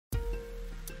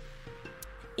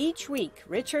Each week,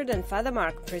 Richard and Father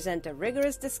Mark present a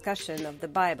rigorous discussion of the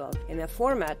Bible in a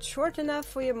format short enough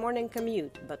for your morning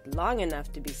commute, but long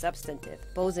enough to be substantive,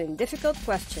 posing difficult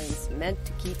questions meant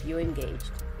to keep you engaged.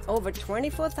 Over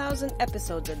 24,000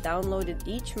 episodes are downloaded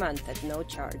each month at no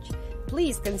charge.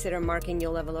 Please consider marking your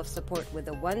level of support with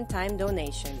a one-time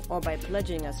donation or by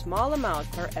pledging a small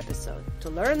amount per episode.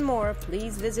 To learn more,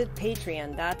 please visit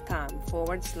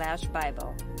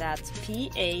patreon.com/Bible. That's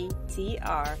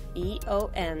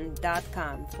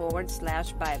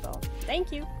patreon.com/Bible.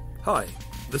 Thank you. Hi,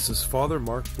 this is Father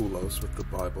Mark Boulos with the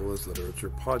Bible as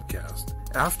Literature podcast.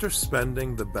 After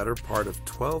spending the better part of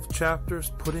 12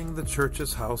 chapters putting the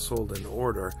church's household in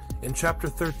order, in chapter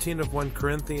 13 of 1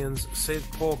 Corinthians, St.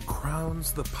 Paul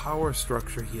crowns the power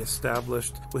structure he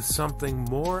established with something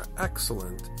more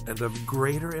excellent and of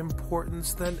greater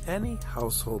importance than any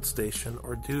household station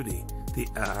or duty, the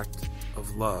act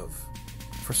of love.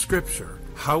 For Scripture,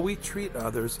 how we treat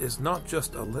others is not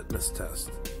just a litmus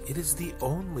test. It is the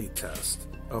only test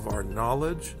of our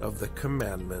knowledge of the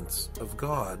commandments of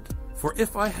God. For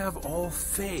if I have all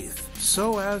faith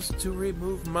so as to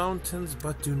remove mountains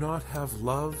but do not have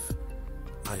love,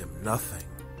 I am nothing.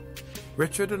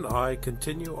 Richard and I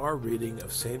continue our reading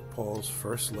of St. Paul's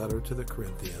first letter to the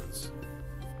Corinthians.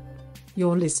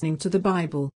 You're listening to the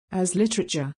Bible as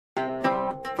Literature.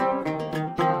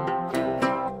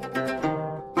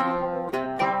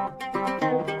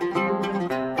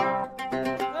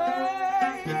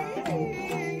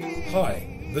 Hi,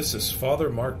 this is Father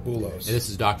Mark Boulos. And this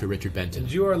is Dr. Richard Benton.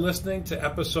 And you are listening to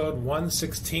episode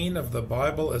 116 of the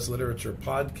Bible as Literature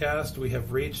podcast. We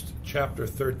have reached chapter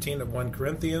 13 of 1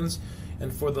 Corinthians,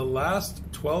 and for the last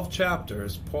 12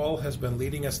 chapters, Paul has been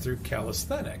leading us through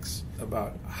calisthenics,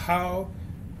 about how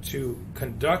to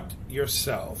conduct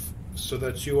yourself so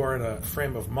that you are in a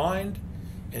frame of mind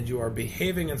and you are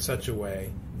behaving in such a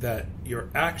way that your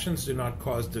actions do not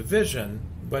cause division,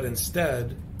 but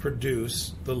instead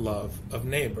produce the love of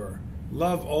neighbor.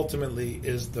 Love ultimately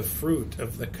is the fruit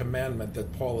of the commandment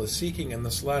that Paul is seeking in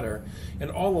this letter. And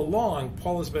all along,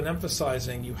 Paul has been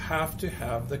emphasizing you have to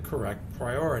have the correct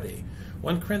priority.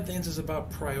 1 Corinthians is about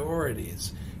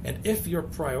priorities. And if your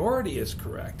priority is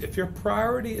correct, if your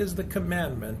priority is the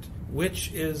commandment,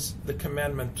 which is the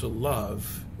commandment to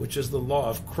love, which is the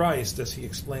law of Christ, as he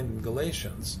explained in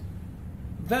Galatians,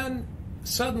 then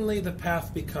suddenly the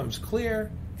path becomes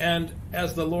clear. And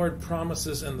as the Lord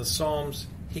promises in the Psalms,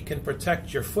 he can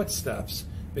protect your footsteps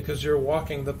because you're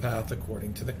walking the path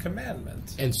according to the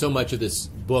commandment. And so much of this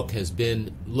book has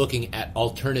been looking at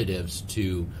alternatives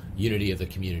to unity of the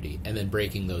community and then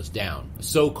breaking those down.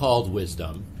 So-called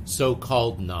wisdom,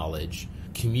 so-called knowledge,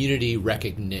 community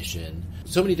recognition,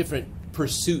 so many different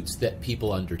pursuits that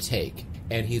people undertake.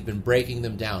 And he's been breaking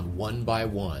them down one by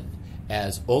one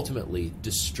as ultimately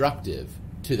destructive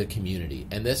to the community.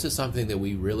 And this is something that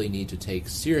we really need to take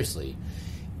seriously.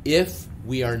 If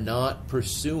we are not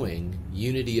pursuing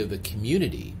unity of the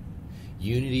community,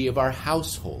 unity of our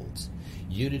households,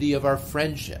 unity of our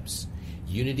friendships,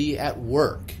 unity at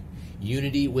work,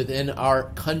 unity within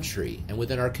our country and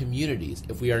within our communities,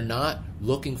 if we are not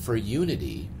looking for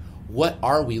unity, what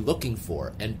are we looking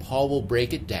for? And Paul will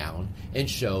break it down and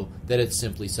show that it's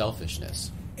simply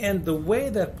selfishness. And the way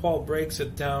that Paul breaks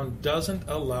it down doesn't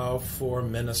allow for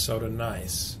Minnesota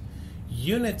nice.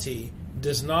 Unity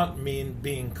does not mean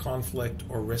being conflict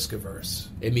or risk averse.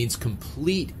 It means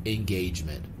complete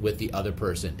engagement with the other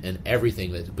person and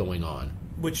everything that's going on.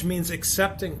 Which means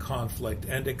accepting conflict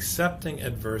and accepting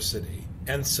adversity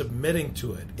and submitting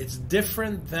to it. It's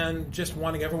different than just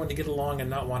wanting everyone to get along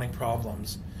and not wanting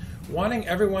problems. Wanting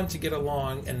everyone to get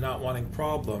along and not wanting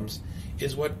problems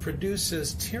is what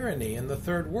produces tyranny in the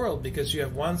third world, because you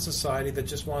have one society that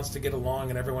just wants to get along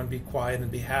and everyone be quiet and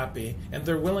be happy, and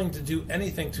they're willing to do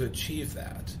anything to achieve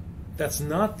that. That's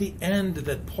not the end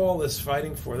that Paul is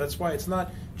fighting for. That's why it's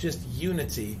not just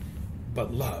unity,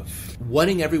 but love.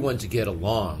 Wanting everyone to get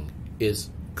along is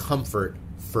comfort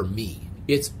for me.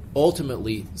 It's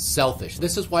ultimately selfish.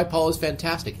 This is why Paul is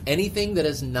fantastic. Anything that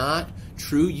is not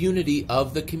true unity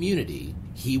of the community,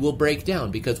 he will break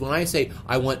down. Because when I say,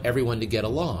 I want everyone to get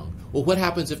along, well, what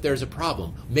happens if there's a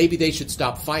problem? Maybe they should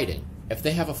stop fighting. If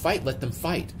they have a fight, let them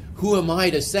fight. Who am I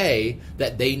to say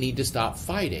that they need to stop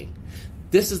fighting?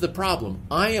 This is the problem.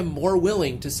 I am more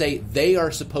willing to say they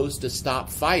are supposed to stop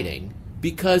fighting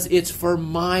because it's for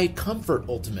my comfort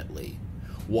ultimately.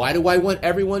 Why do I want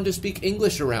everyone to speak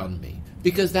English around me?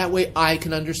 Because that way I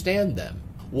can understand them.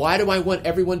 Why do I want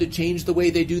everyone to change the way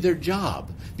they do their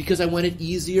job? Because I want it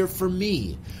easier for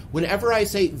me. Whenever I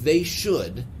say they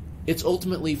should, it's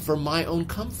ultimately for my own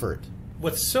comfort.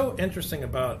 What's so interesting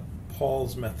about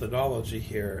Paul's methodology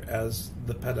here as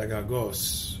the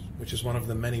pedagogos, which is one of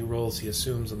the many roles he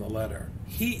assumes in the letter.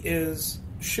 He is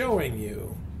showing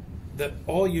you that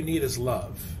all you need is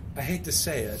love. I hate to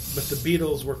say it, but the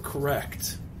Beatles were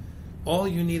correct. All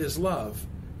you need is love.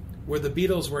 Where the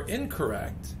Beatles were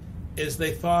incorrect is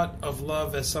they thought of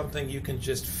love as something you can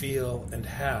just feel and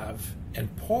have.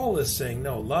 And Paul is saying,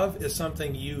 no, love is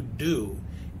something you do.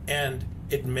 And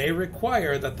it may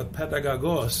require that the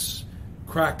pedagogos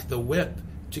crack the whip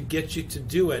to get you to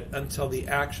do it until the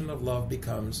action of love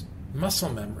becomes muscle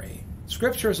memory.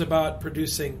 Scripture is about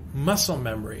producing muscle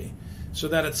memory so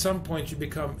that at some point you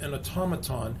become an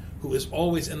automaton who is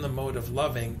always in the mode of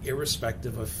loving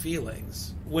irrespective of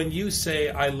feelings. When you say,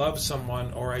 I love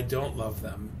someone or I don't love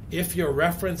them, if your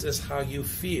reference is how you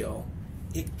feel,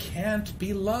 it can't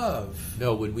be love.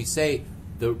 No, when we say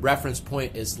the reference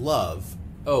point is love,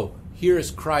 oh, here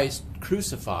is Christ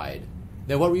crucified.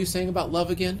 Now, what were you saying about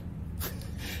love again?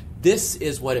 This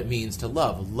is what it means to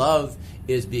love. Love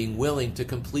is being willing to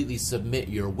completely submit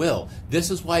your will. This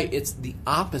is why it's the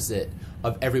opposite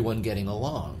of everyone getting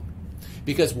along.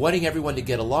 Because wanting everyone to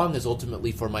get along is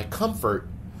ultimately for my comfort,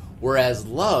 whereas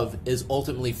love is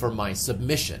ultimately for my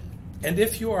submission. And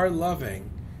if you are loving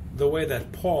the way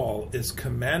that Paul is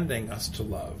commanding us to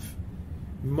love,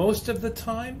 most of the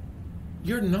time,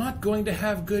 you're not going to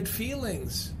have good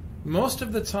feelings. Most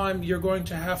of the time, you're going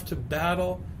to have to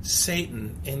battle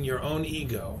Satan in your own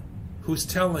ego, who's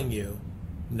telling you,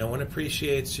 no one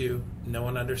appreciates you, no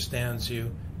one understands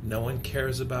you, no one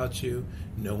cares about you,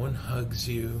 no one hugs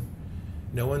you,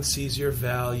 no one sees your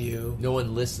value. No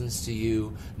one listens to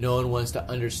you. No one wants to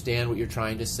understand what you're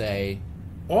trying to say.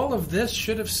 All of this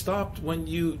should have stopped when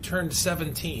you turned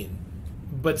 17.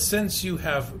 But since you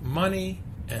have money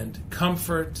and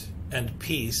comfort and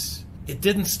peace, it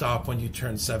didn't stop when you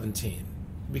turned 17.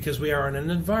 Because we are in an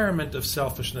environment of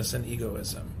selfishness and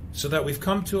egoism. So that we've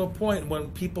come to a point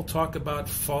when people talk about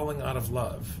falling out of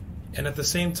love. And at the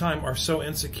same time are so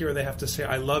insecure they have to say,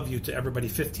 I love you to everybody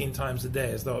 15 times a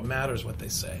day, as though it matters what they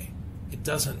say. It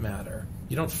doesn't matter.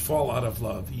 You don't fall out of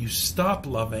love. You stop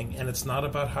loving, and it's not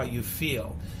about how you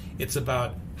feel. It's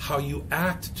about how you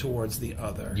act towards the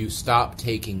other. You stop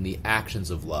taking the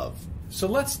actions of love. So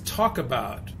let's talk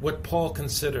about what Paul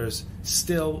considers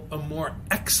still a more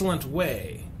excellent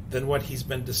way than what he's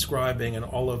been describing in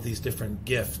all of these different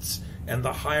gifts and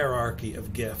the hierarchy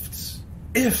of gifts.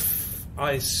 If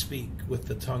I speak with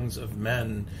the tongues of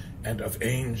men and of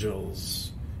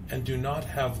angels, and do not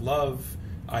have love,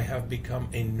 I have become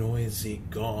a noisy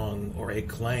gong or a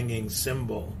clanging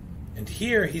cymbal. And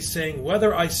here he's saying,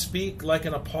 whether I speak like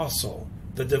an apostle,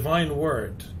 the divine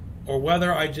word, or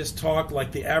whether I just talk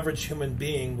like the average human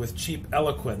being with cheap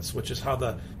eloquence, which is how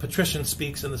the patrician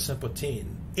speaks in the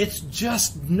Sympatine, it's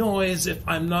just noise if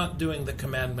I'm not doing the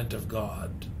commandment of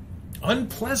God.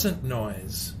 Unpleasant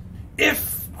noise.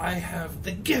 If I have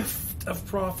the gift of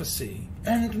prophecy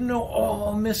and know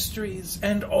all mysteries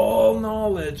and all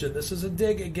knowledge, and this is a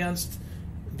dig against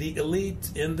the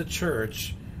elite in the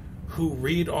church who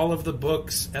read all of the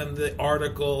books and the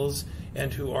articles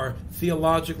and who are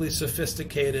theologically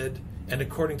sophisticated and,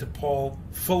 according to Paul,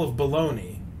 full of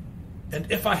baloney.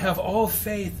 And if I have all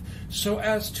faith so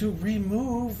as to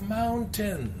remove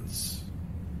mountains,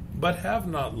 but have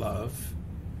not love,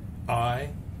 I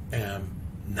am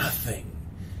nothing.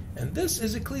 And this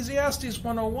is Ecclesiastes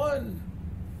 101.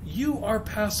 You are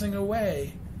passing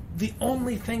away. The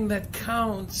only thing that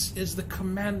counts is the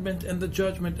commandment and the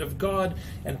judgment of God.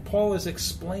 And Paul is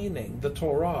explaining the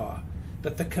Torah,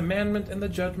 that the commandment and the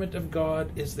judgment of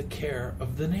God is the care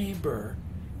of the neighbor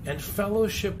and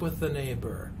fellowship with the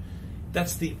neighbor.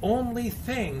 That's the only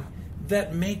thing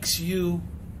that makes you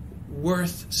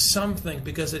worth something,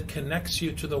 because it connects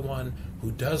you to the one who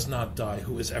does not die,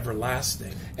 who is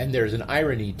everlasting. And there's an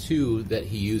irony, too, that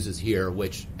he uses here,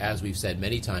 which, as we've said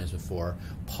many times before,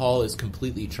 Paul is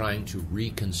completely trying to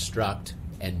reconstruct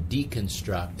and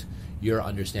deconstruct your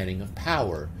understanding of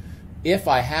power. If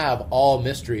I have all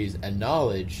mysteries and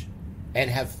knowledge and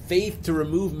have faith to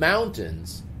remove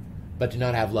mountains, but do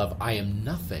not have love, I am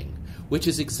nothing. Which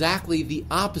is exactly the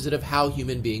opposite of how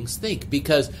human beings think.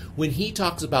 Because when he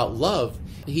talks about love,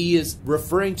 he is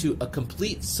referring to a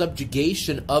complete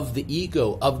subjugation of the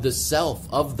ego, of the self,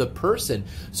 of the person.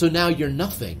 So now you're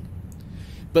nothing.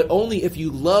 But only if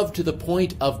you love to the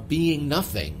point of being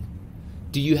nothing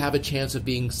do you have a chance of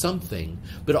being something.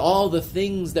 But all the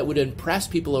things that would impress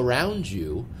people around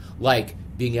you, like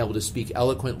being able to speak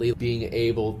eloquently, being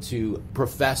able to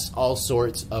profess all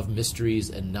sorts of mysteries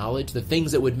and knowledge, the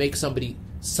things that would make somebody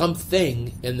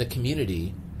something in the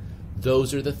community,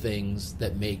 those are the things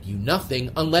that make you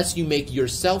nothing unless you make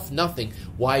yourself nothing.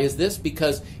 Why is this?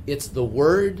 Because it's the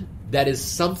Word that is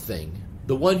something.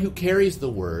 The one who carries the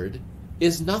Word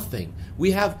is nothing.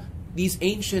 We have these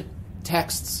ancient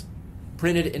texts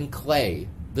printed in clay,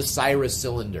 the Cyrus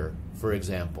cylinder, for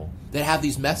example, that have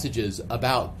these messages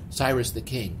about Cyrus the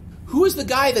king. Who is the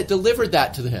guy that delivered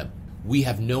that to him? We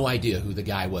have no idea who the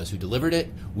guy was who delivered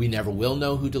it. We never will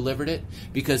know who delivered it,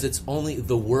 because it's only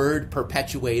the Word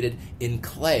perpetuated in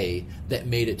clay that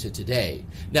made it to today.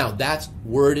 Now, that's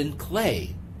Word in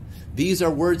clay. These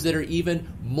are words that are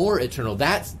even more eternal.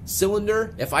 That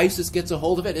cylinder, if ISIS gets a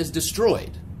hold of it, is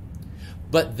destroyed.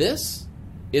 But this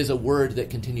is a word that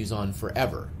continues on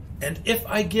forever. And if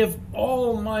I give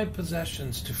all my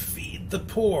possessions to feed the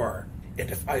poor, and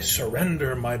if I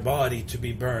surrender my body to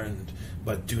be burned,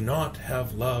 but do not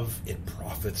have love, it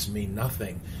profits me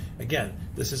nothing. Again,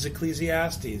 this is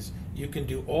Ecclesiastes. You can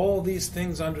do all these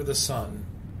things under the sun,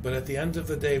 but at the end of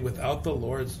the day, without the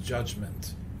Lord's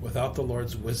judgment, without the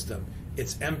Lord's wisdom,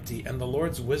 it's empty. And the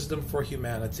Lord's wisdom for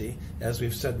humanity, as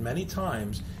we've said many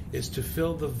times, is to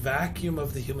fill the vacuum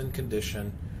of the human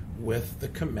condition with the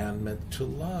commandment to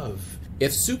love.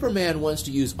 If Superman wants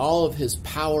to use all of his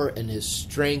power and his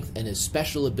strength and his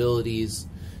special abilities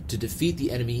to defeat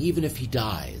the enemy, even if he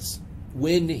dies,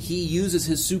 when he uses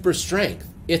his super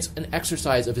strength, it's an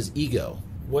exercise of his ego.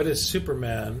 What is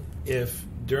Superman if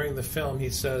during the film he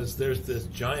says there's this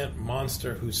giant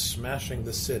monster who's smashing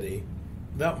the city?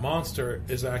 That monster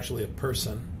is actually a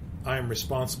person. I am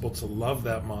responsible to love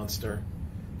that monster.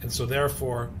 And so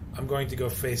therefore, I'm going to go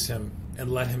face him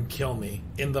and let him kill me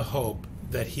in the hope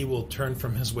that he will turn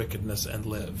from his wickedness and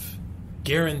live.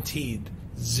 Guaranteed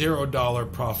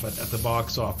 $0 profit at the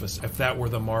box office if that were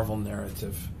the Marvel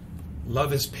narrative.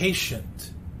 Love is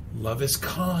patient. Love is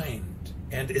kind.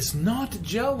 And is not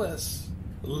jealous.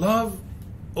 Love,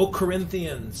 O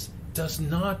Corinthians, does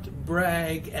not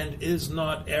brag and is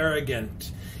not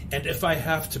arrogant. And if I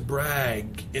have to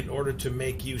brag in order to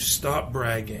make you stop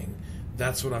bragging,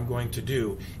 that's what I'm going to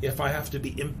do. If I have to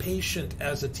be impatient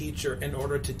as a teacher in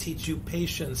order to teach you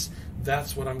patience,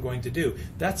 that's what I'm going to do.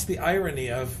 That's the irony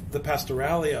of the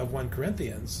pastoralia of 1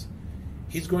 Corinthians.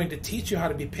 He's going to teach you how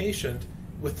to be patient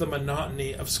with the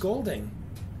monotony of scolding.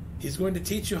 He's going to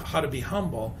teach you how to be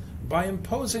humble by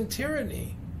imposing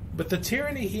tyranny. But the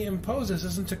tyranny he imposes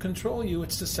isn't to control you,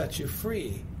 it's to set you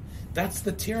free. That's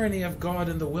the tyranny of God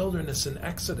in the wilderness in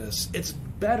Exodus. It's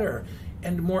better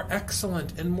and more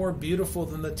excellent and more beautiful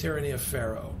than the tyranny of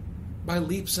Pharaoh, by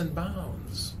leaps and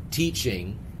bounds.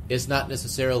 Teaching is not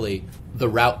necessarily the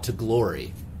route to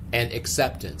glory and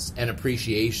acceptance and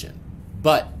appreciation.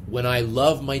 But when I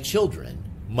love my children,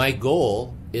 my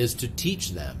goal is to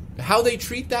teach them. How they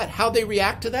treat that, how they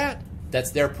react to that,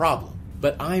 that's their problem.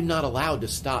 But I'm not allowed to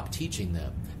stop teaching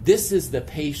them. This is the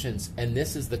patience and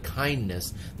this is the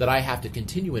kindness that I have to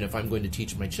continue in if I'm going to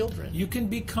teach my children. You can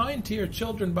be kind to your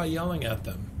children by yelling at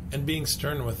them and being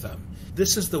stern with them.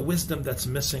 This is the wisdom that's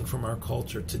missing from our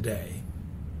culture today.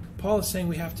 Paul is saying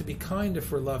we have to be kind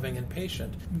if we're loving and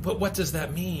patient. But what does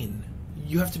that mean?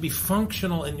 You have to be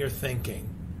functional in your thinking.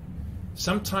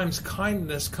 Sometimes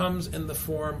kindness comes in the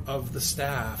form of the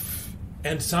staff,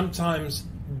 and sometimes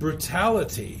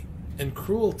brutality and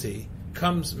cruelty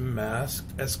comes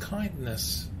masked as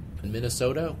kindness. In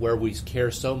Minnesota, where we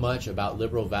care so much about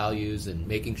liberal values and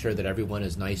making sure that everyone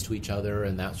is nice to each other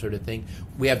and that sort of thing,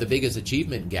 we have the biggest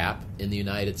achievement gap in the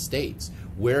United States.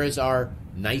 Where is our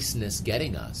niceness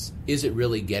getting us? Is it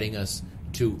really getting us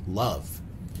to love?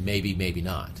 Maybe, maybe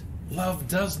not. Love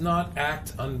does not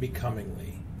act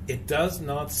unbecomingly. It does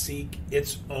not seek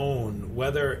its own,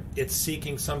 whether it's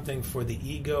seeking something for the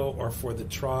ego or for the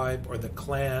tribe or the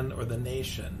clan or the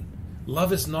nation.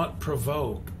 Love is not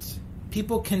provoked.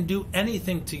 People can do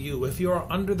anything to you. If you are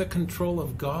under the control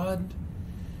of God,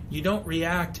 you don't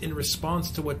react in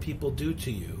response to what people do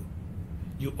to you.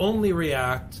 You only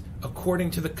react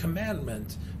according to the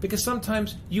commandment, because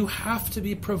sometimes you have to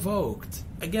be provoked.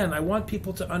 Again, I want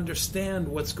people to understand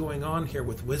what's going on here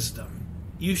with wisdom.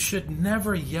 You should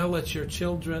never yell at your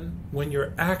children when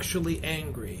you're actually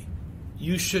angry.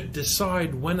 You should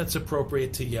decide when it's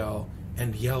appropriate to yell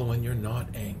and yell when you're not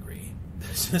angry.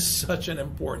 This is such an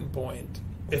important point.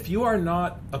 If you are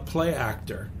not a play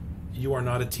actor, you are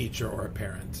not a teacher or a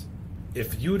parent.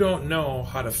 If you don't know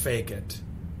how to fake it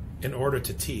in order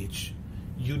to teach,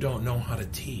 you don't know how to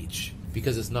teach.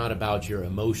 Because it's not about your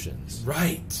emotions.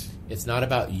 Right. It's not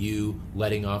about you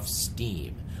letting off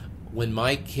steam. When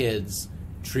my kids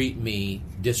treat me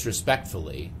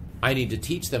disrespectfully, I need to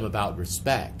teach them about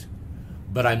respect.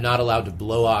 But I'm not allowed to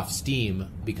blow off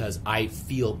steam because I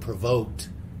feel provoked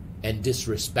and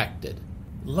disrespected.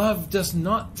 Love does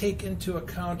not take into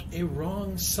account a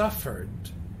wrong suffered.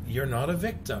 You're not a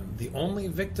victim. The only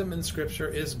victim in Scripture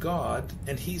is God,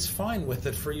 and He's fine with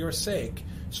it for your sake.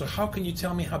 So how can you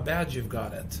tell me how bad you've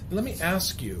got it? Let me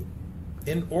ask you,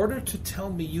 in order to tell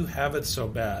me you have it so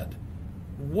bad,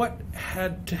 what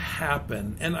had to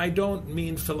happen? And I don't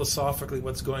mean philosophically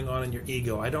what's going on in your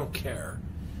ego. I don't care.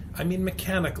 I mean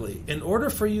mechanically. In order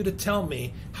for you to tell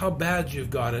me how bad you've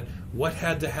got it, what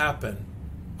had to happen?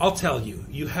 I'll tell you.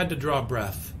 You had to draw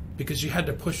breath because you had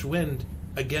to push wind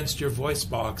against your voice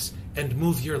box and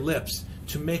move your lips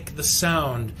to make the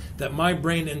sound that my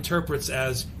brain interprets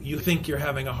as you think you're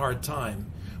having a hard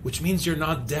time, which means you're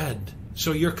not dead.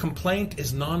 So your complaint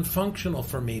is non-functional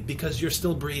for me because you're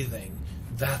still breathing.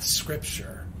 That's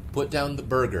Scripture. Put down the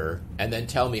burger and then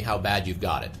tell me how bad you've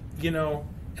got it. You know,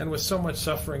 and with so much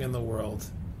suffering in the world,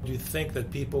 you'd think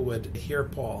that people would hear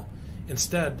Paul.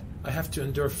 Instead, I have to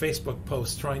endure Facebook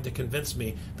posts trying to convince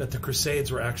me that the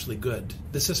Crusades were actually good.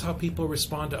 This is how people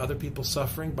respond to other people's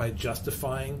suffering, by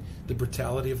justifying the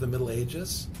brutality of the Middle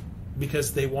Ages?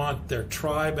 Because they want their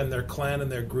tribe and their clan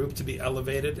and their group to be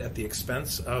elevated at the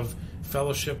expense of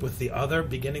fellowship with the other,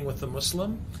 beginning with the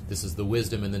Muslim? This is the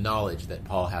wisdom and the knowledge that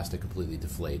Paul has to completely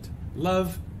deflate.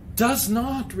 Love does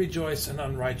not rejoice in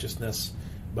unrighteousness,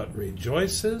 but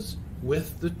rejoices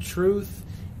with the truth.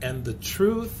 And the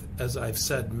truth, as I've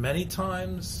said many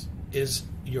times, is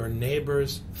your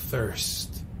neighbor's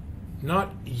thirst.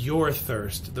 Not your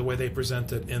thirst, the way they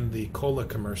present it in the cola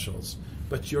commercials,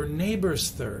 but your neighbor's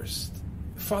thirst.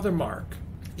 Father Mark,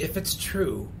 if it's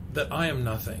true that I am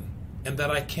nothing, and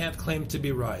that I can't claim to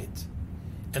be right,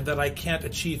 and that I can't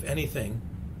achieve anything,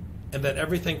 and that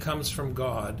everything comes from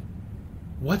God,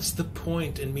 what's the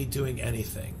point in me doing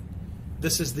anything?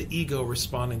 This is the ego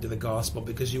responding to the gospel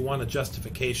because you want a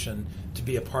justification to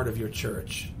be a part of your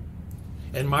church.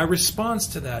 And my response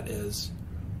to that is,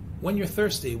 when you're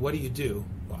thirsty, what do?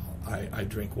 Well, I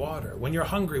drink water. When you're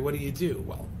hungry, what do?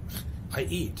 Well, I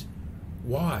eat.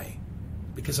 Why?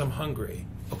 Because I'm hungry.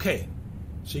 Okay,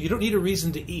 so you don't need a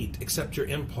reason to eat except your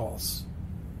impulse.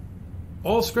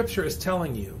 All Scripture is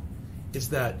telling you is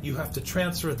that you have to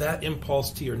transfer that impulse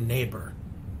to your neighbor.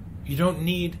 You don't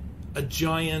need a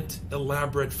giant,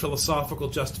 elaborate philosophical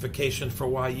justification for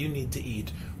why you need to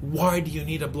eat. Why do you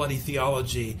need a bloody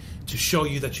theology to show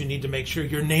you that you need to make sure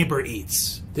your neighbor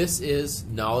eats? This is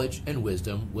knowledge and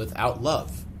wisdom without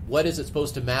love. What is it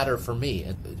supposed to matter for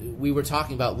me? We were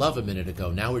talking about love a minute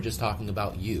ago. Now we're just talking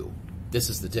about you. This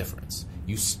is the difference.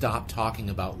 You stop talking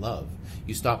about love.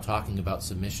 You stop talking about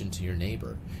submission to your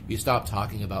neighbor. You stop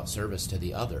talking about service to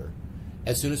the other.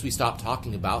 As soon as we stop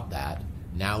talking about that,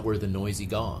 now we're the noisy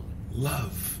gong.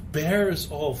 Love bears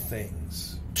all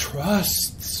things,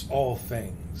 trusts all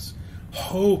things,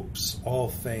 hopes all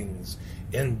things,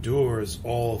 endures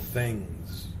all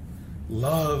things.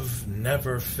 Love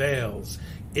never fails.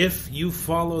 If you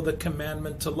follow the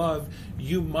commandment to love,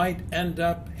 you might end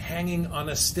up hanging on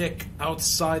a stick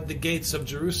outside the gates of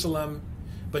Jerusalem,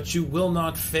 but you will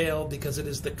not fail because it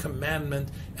is the commandment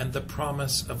and the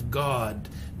promise of God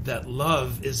that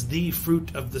love is the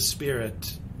fruit of the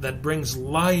Spirit that brings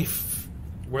life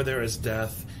where there is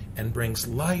death, and brings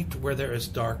light where there is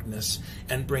darkness,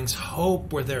 and brings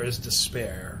hope where there is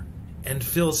despair, and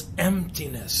fills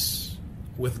emptiness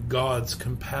with God's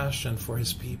compassion for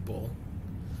His people.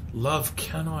 Love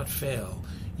cannot fail.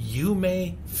 You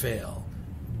may fail,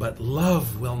 but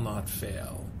love will not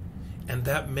fail. And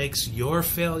that makes your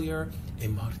failure a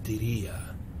martyria.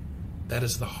 That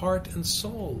is the heart and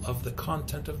soul of the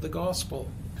content of the gospel.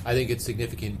 I think it's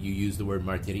significant you use the word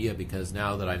martyria because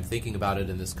now that I'm thinking about it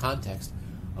in this context,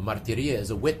 a martyria is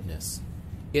a witness.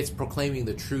 It's proclaiming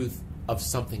the truth of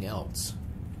something else.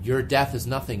 Your death is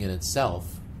nothing in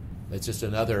itself. It's just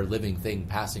another living thing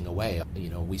passing away.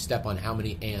 You know, we step on how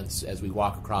many ants as we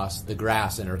walk across the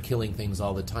grass and are killing things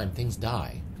all the time. Things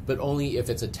die. But only if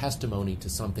it's a testimony to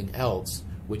something else,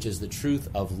 which is the truth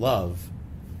of love,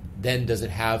 then does it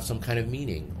have some kind of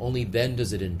meaning. Only then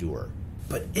does it endure.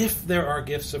 But if there are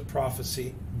gifts of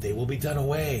prophecy, they will be done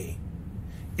away.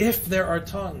 If there are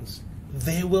tongues,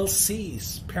 they will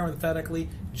cease, parenthetically,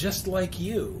 just like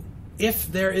you.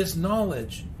 If there is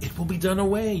knowledge, it will be done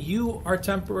away. You are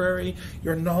temporary.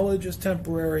 Your knowledge is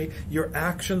temporary. Your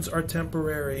actions are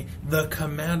temporary. The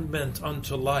commandment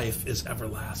unto life is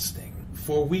everlasting.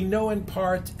 For we know in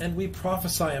part and we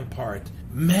prophesy in part.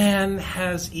 Man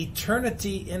has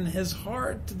eternity in his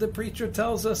heart, the preacher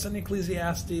tells us in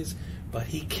Ecclesiastes, but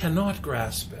he cannot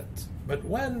grasp it. But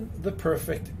when the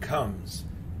perfect comes,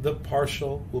 the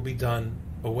partial will be done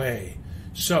away.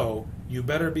 So you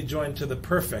better be joined to the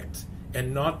perfect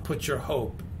and not put your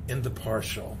hope in the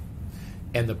partial.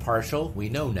 And the partial, we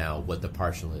know now what the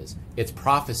partial is. It's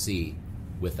prophecy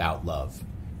without love.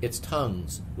 It's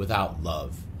tongues without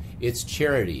love. It's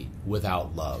charity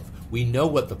without love. We know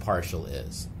what the partial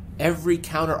is. Every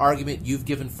counter-argument you've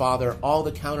given, Father, all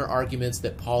the counter-arguments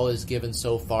that Paul has given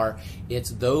so far,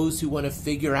 it's those who want to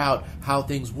figure out how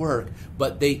things work,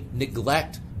 but they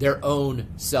neglect their own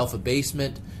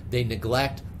self-abasement. They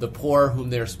neglect the poor whom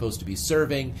they're supposed to be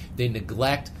serving. They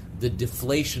neglect the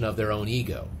deflation of their own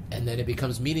ego. And then it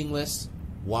becomes meaningless.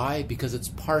 Why? Because it's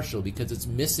partial, because it's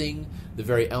missing the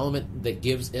very element that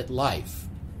gives it life.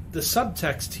 The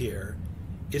subtext here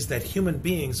is that human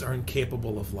beings are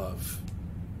incapable of love,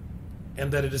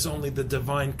 and that it is only the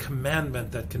divine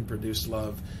commandment that can produce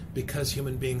love, because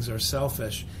human beings are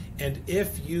selfish. And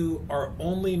if you are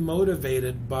only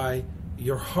motivated by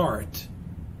your heart,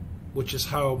 which is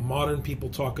how modern people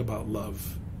talk about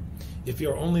love, if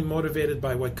you're only motivated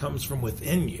by what comes from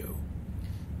within you,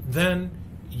 then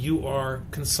you are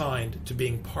consigned to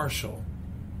being partial,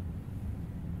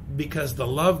 because the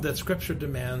love that Scripture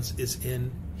demands is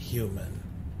inhuman.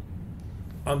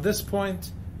 On this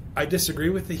point, I disagree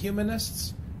with the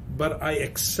humanists, but I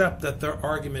accept that their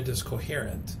argument is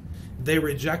coherent. They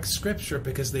reject Scripture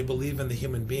because they believe in the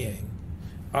human being.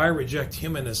 I reject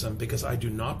humanism because I do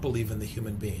not believe in the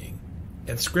human being.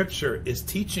 And Scripture is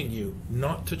teaching you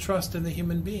not to trust in the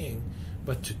human being,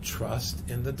 but to trust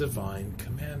in the divine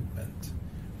commandment,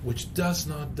 which does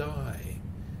not die,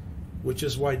 which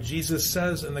is why Jesus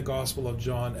says in the Gospel of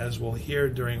John, as we'll hear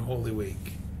during Holy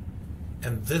Week,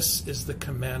 and this is the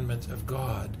commandment of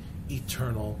God,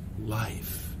 eternal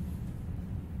life.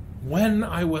 When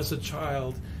I was a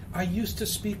child, I used to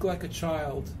speak like a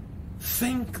child,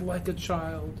 think like a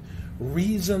child,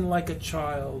 reason like a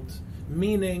child,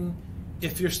 meaning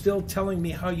if you're still telling me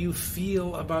how you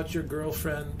feel about your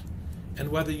girlfriend and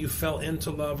whether you fell into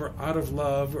love or out of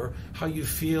love, or how you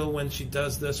feel when she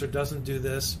does this or doesn't do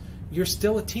this, you're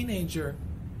still a teenager.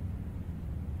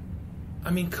 I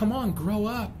mean, come on, grow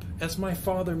up. As my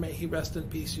father, may he rest in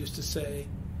peace, used to say,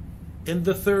 in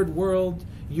the third world,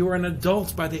 you are an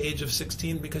adult by the age of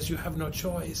 16 because you have no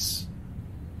choice.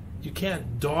 You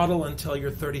can't dawdle until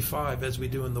you're 35, as we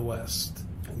do in the West.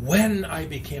 When I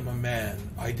became a man,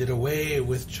 I did away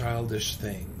with childish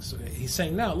things. He's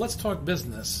saying, now, let's talk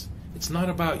business. It's not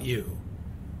about you.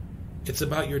 It's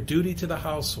about your duty to the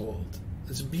household.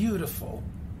 It's beautiful.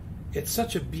 It's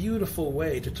such a beautiful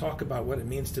way to talk about what it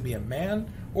means to be a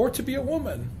man or to be a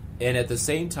woman. And at the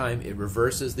same time, it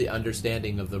reverses the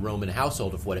understanding of the Roman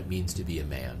household of what it means to be a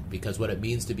man. Because what it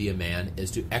means to be a man is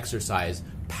to exercise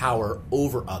power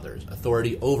over others,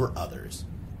 authority over others.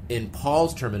 In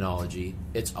Paul's terminology,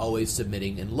 it's always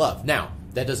submitting in love. Now,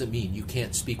 that doesn't mean you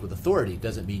can't speak with authority. It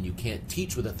doesn't mean you can't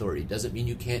teach with authority. It doesn't mean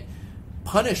you can't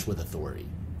punish with authority.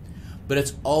 But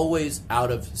it's always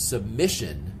out of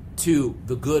submission to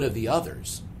the good of the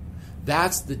others.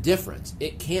 That's the difference.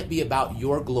 It can't be about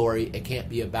your glory. It can't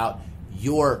be about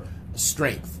your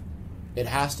strength. It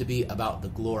has to be about the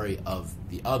glory of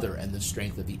the other and the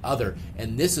strength of the other.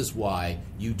 And this is why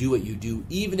you do what you do,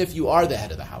 even if you are the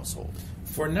head of the household.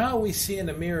 For now we see in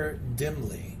a mirror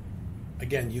dimly.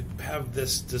 Again, you have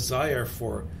this desire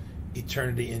for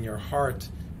eternity in your heart,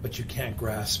 but you can't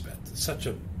grasp it. It's such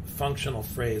a functional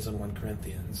phrase in 1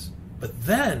 Corinthians. But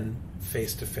then,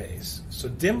 face to face. So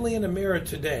dimly in a mirror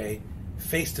today,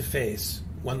 face to face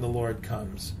when the Lord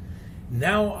comes.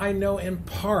 Now I know in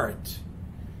part,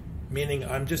 meaning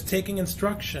I'm just taking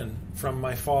instruction from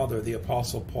my father, the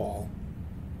Apostle Paul,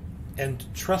 and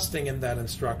trusting in that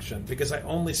instruction, because I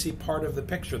only see part of the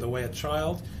picture, the way a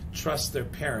child trusts their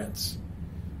parents.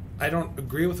 I don't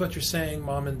agree with what you're saying,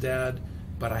 Mom and Dad,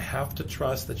 but I have to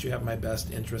trust that you have my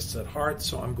best interests at heart,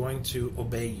 so I'm going to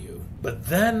obey you. But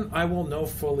then I will know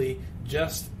fully,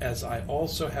 just as I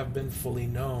also have been fully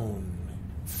known.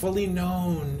 Fully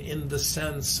known in the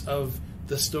sense of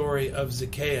the story of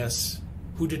Zacchaeus,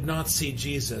 who did not see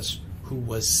Jesus, who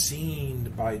was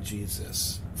seen by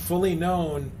Jesus. Fully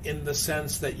known in the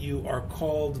sense that you are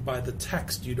called by the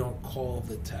text, you don't call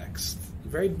the text.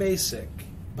 Very basic.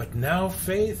 But now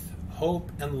faith,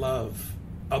 hope, and love.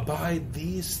 Abide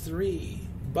these three.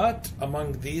 But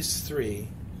among these three,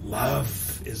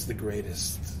 love is the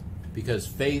greatest. Because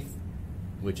faith,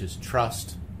 which is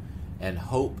trust, and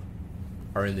hope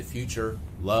are in the future.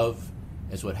 Love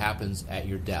is what happens at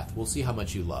your death. We'll see how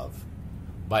much you love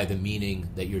by the meaning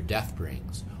that your death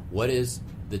brings. What is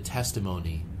the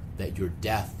testimony that your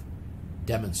death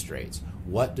demonstrates?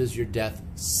 What does your death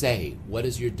say? What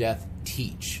does your death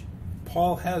teach?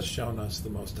 Paul has shown us the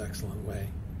most excellent way.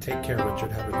 Take care,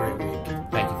 Richard. Have a great week.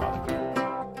 Thank you, Father.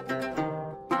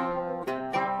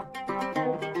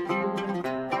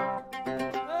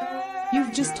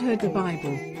 just heard the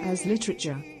Bible as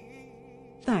literature.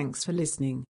 Thanks for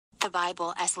listening. The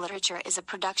Bible as Literature is a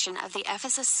production of the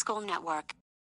Ephesus School Network.